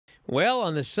Well,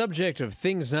 on the subject of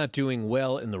things not doing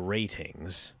well in the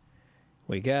ratings,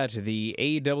 we got the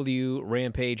AEW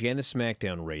Rampage and the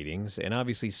SmackDown ratings, and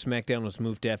obviously SmackDown was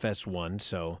moved to FS1,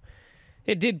 so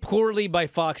it did poorly by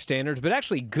Fox standards, but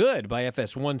actually good by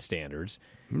FS1 standards.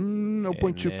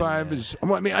 0.25 is.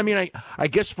 I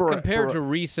guess compared to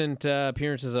recent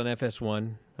appearances on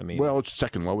FS1. Well, it's the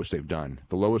second lowest they've done.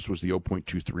 The lowest was the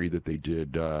 0.23 that they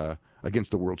did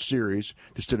against the World Series.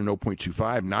 This did an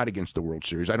 0.25, not against the World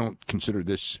Series. I don't consider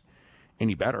this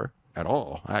any better at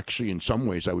all. Actually, in some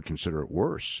ways, I would consider it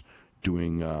worse,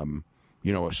 doing a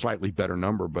slightly better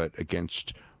number, but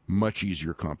against much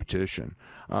easier competition.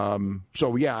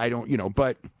 So yeah, I don't,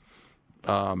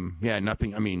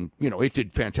 nothing. It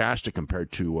did fantastic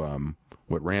compared to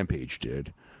what Rampage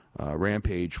did.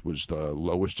 Rampage was the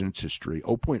lowest in its history,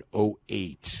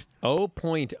 0.08.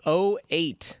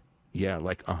 0.08. Yeah,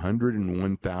 like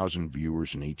 101,000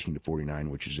 viewers in 18 to 49,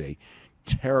 which is a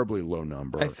terribly low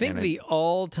number. I think the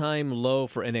all-time low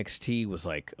for NXT was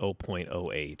like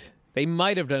 0.08. They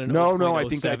might have done an 0.07. No,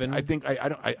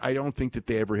 I don't think that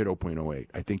they ever hit 0.08.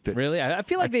 I think that really, I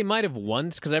feel like they might have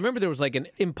once because I remember there was like an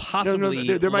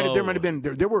impossibly there might have been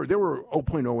there were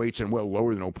 0.08s and well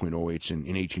lower than 0.08s in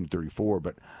 1834,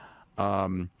 but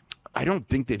I don't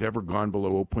think they've ever gone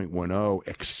below 0.10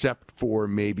 except for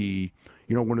maybe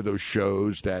one of those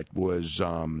shows that was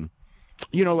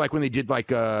like when they did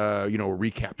like a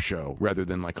recap show rather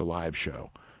than like a live show.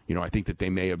 I think that they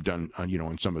may have done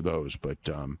on some of those, but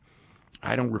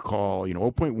I don't recall.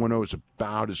 0.10 is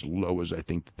about as low as I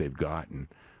think that they've gotten.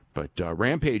 But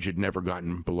Rampage had never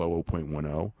gotten below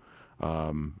 0.10,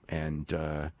 and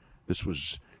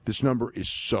this number is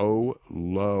so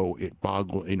low it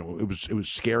boggled. It was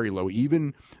scary low.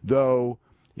 Even though,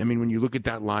 when you look at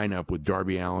that lineup with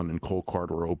Darby Allin and Cole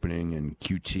Carter opening, and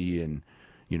QT and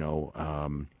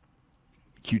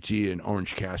QT and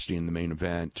Orange Cassidy in the main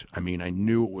event, I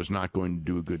knew it was not going to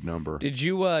do a good number. Did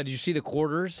you see the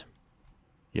quarters?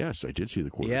 Yes, I did see the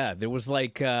quarters. Yeah, there was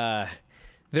like there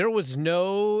was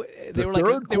no.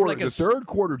 The third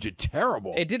quarter did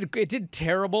terrible. It did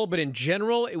terrible, but in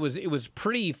general, it was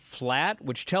pretty flat,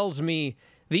 which tells me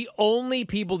the only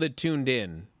people that tuned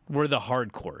in were the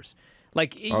hardcores.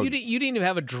 Like you didn't even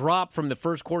have a drop from the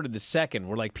first quarter to the second,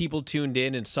 where like people tuned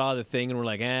in and saw the thing and were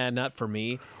like, not for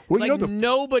me. Well,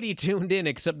 nobody tuned in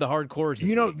except the hardcores.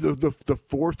 The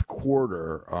fourth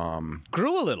quarter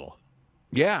grew a little.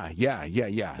 Yeah.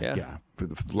 For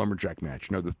the lumberjack match.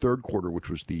 No, the third quarter, which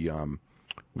was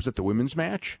was that the women's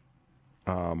match?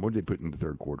 What did they put in the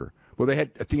third quarter? Well, they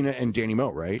had Athena and Danny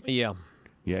Moe, right? Yeah.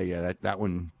 Yeah. That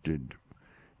one did.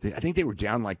 I think they were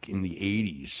down like in the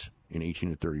 80s in 18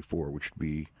 to 34, which would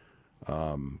be,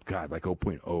 like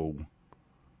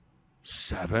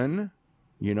 0.07.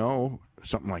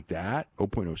 Something like that.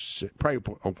 0.06, probably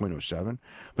 0.07.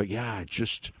 But yeah,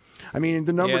 just, the number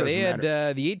doesn't matter. Yeah, they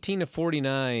had the 18 to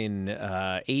 49,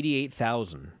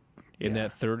 88,000 in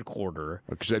that third quarter.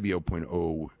 Because that'd be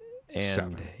 0.07.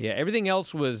 And everything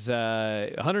else was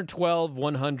 112,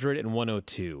 100, and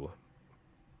 102.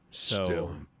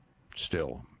 So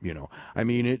Still,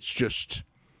 it's just,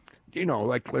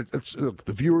 look,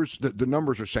 the viewers, the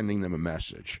numbers are sending them a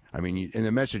message. And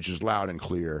the message is loud and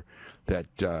clear that,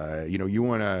 you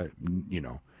want to,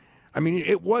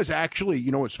 it was actually,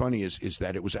 what's funny is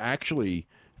that it was actually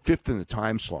fifth in the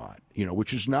time slot,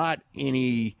 which is not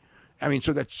any,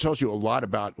 so that tells you a lot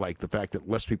about like the fact that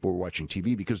less people were watching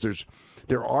TV, because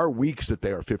there are weeks that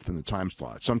they are fifth in the time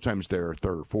slot. Sometimes they're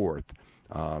third or fourth.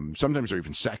 Sometimes they're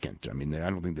even second. I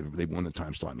don't think they've won the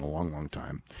time slot in a long, long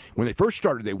time. When they first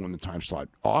started, they won the time slot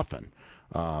often.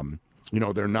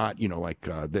 They're not,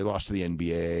 they lost to the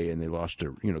NBA and they lost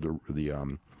to, the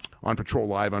On Patrol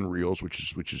Live on Reels,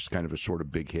 which is kind of a sort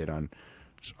of big hit on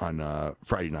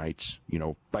Friday nights,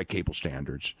 by cable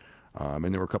standards.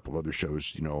 And there were a couple of other shows,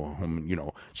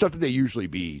 stuff that they usually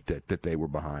beat that they were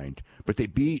behind. But they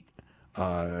beat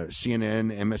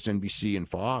CNN, MSNBC, and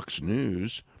Fox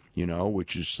News.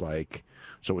 Which is like,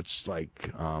 so it's like,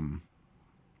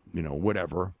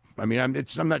 whatever.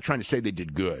 I'm not trying to say they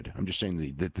did good. I'm just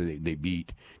saying that they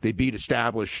beat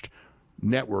established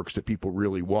networks that people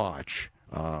really watch,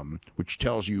 which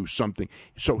tells you something.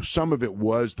 So some of it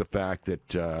was the fact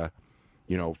that,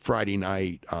 Friday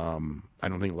night, I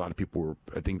don't think a lot of people were,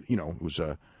 I think, it was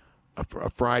a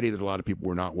Friday that a lot of people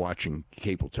were not watching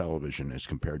cable television as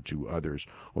compared to others.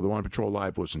 Although On Patrol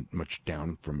Live wasn't much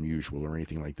down from usual or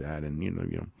anything like that,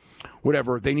 and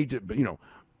whatever they need to,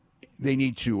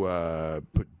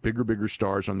 put bigger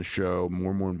stars on the show,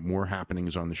 more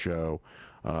happenings on the show.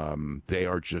 They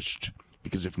are just,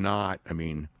 because if not,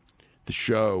 the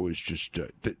show is just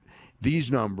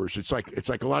these numbers, it's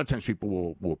like a lot of times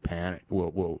people will panic,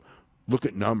 will look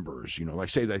at numbers, like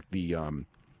say like the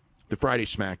Friday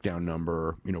SmackDown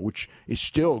number, which is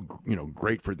still,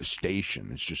 great for the station.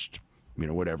 It's just,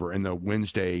 whatever. And the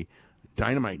Wednesday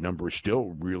Dynamite number is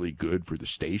still really good for the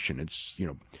station. It's,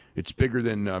 it's bigger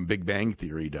than Big Bang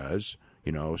Theory does,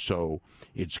 so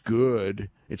it's good.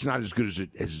 It's not as good as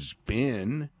it's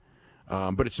been,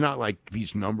 but it's not like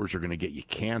these numbers are going to get you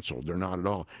canceled. They're not at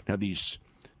all. Now,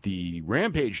 the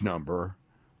Rampage number,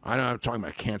 I'm not talking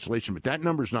about cancellation, but that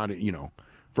number's not,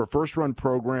 for a first-run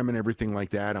program and everything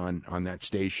like that on that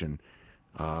station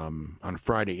on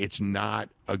Friday, it's not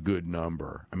a good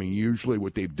number. I mean, usually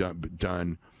what they've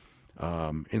done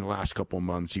in the last couple of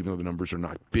months, even though the numbers are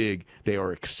not big, they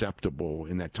are acceptable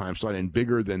in that time slot and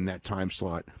bigger than that time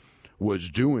slot was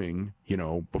doing,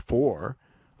 before.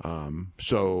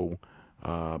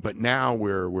 But now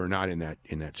we're not in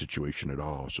that situation at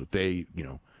all. So they,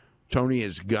 Tony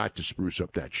has got to spruce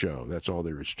up that show. That's all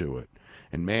there is to it.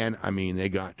 And man,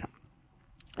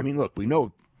 look, we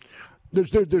know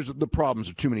there's the problems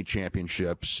of too many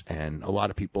championships, and a lot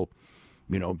of people,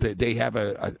 they have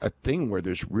a thing where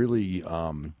there's really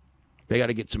they got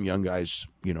to get some young guys,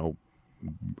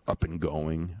 up and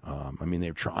going.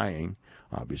 They're trying,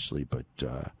 obviously, but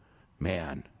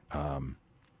man,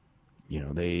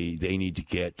 they need to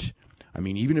get.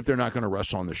 Even if they're not going to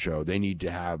wrestle on the show, they need to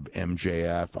have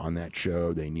MJF on that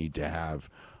show. They need to have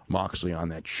Moxley on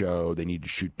that show. They need to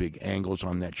shoot big angles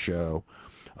on that show.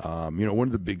 One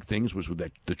of the big things was with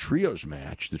the trios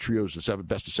match. The trios, the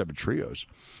best of 7 trios,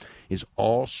 is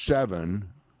all 7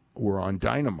 were on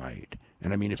Dynamite.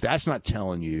 And if that's not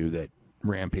telling you that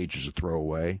Rampage is a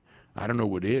throwaway, I don't know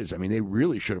what is. They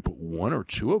really should have put 1 or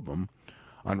 2 of them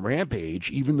on Rampage,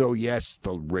 even though, yes,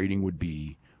 the rating would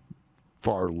be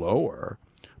far lower.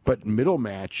 But middle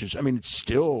matches, it's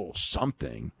still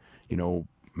something,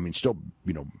 still,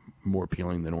 more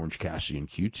appealing than Orange Cassidy and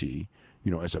QT,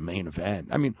 as a main event.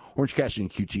 Orange Cassidy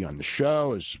and QT on the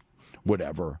show is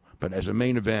whatever. But as a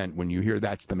main event, when you hear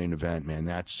that's the main event, man,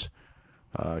 that's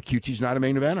QT's not a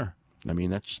main eventer.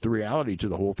 That's the reality to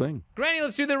the whole thing. Granny,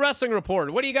 let's do the wrestling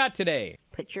report. What do you got today?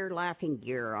 Put your laughing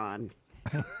gear on.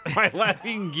 My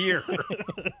laughing gear.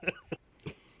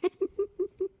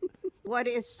 What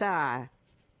is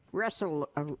Wrestle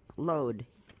Load?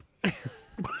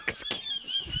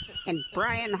 And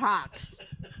Brian Hawks.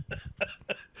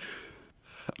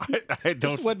 I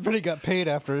don't. That's what Vinny got paid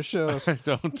after his shows. I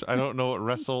don't know what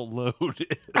Wrestle Load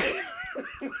is.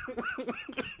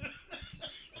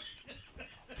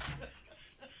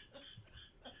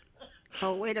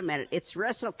 Oh, wait a minute. It's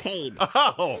WrestleCade.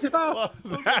 Well,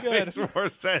 that makes more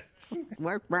sense.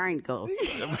 Where'd Brian go?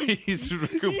 He's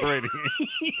recuperating.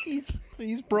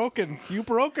 He's broken. You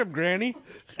broke him, Granny.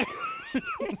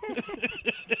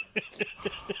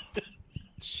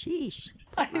 Sheesh.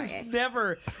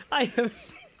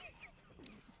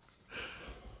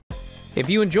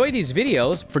 If you enjoy these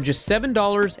videos, for just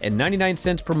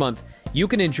 $7.99 per month, you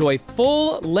can enjoy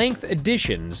full-length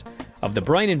editions of The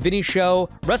Bryan and Vinny Show,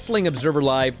 Wrestling Observer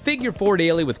Live, Figure 4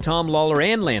 Daily with Tom Lawler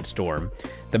and Lance Storm,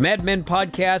 the Mad Men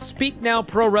Podcast, Speak Now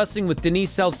Pro Wrestling with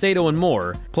Denise Salcedo, and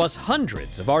more, plus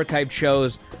hundreds of archived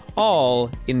shows,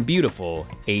 all in beautiful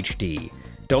HD.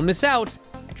 Don't miss out.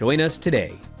 Join us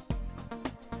today.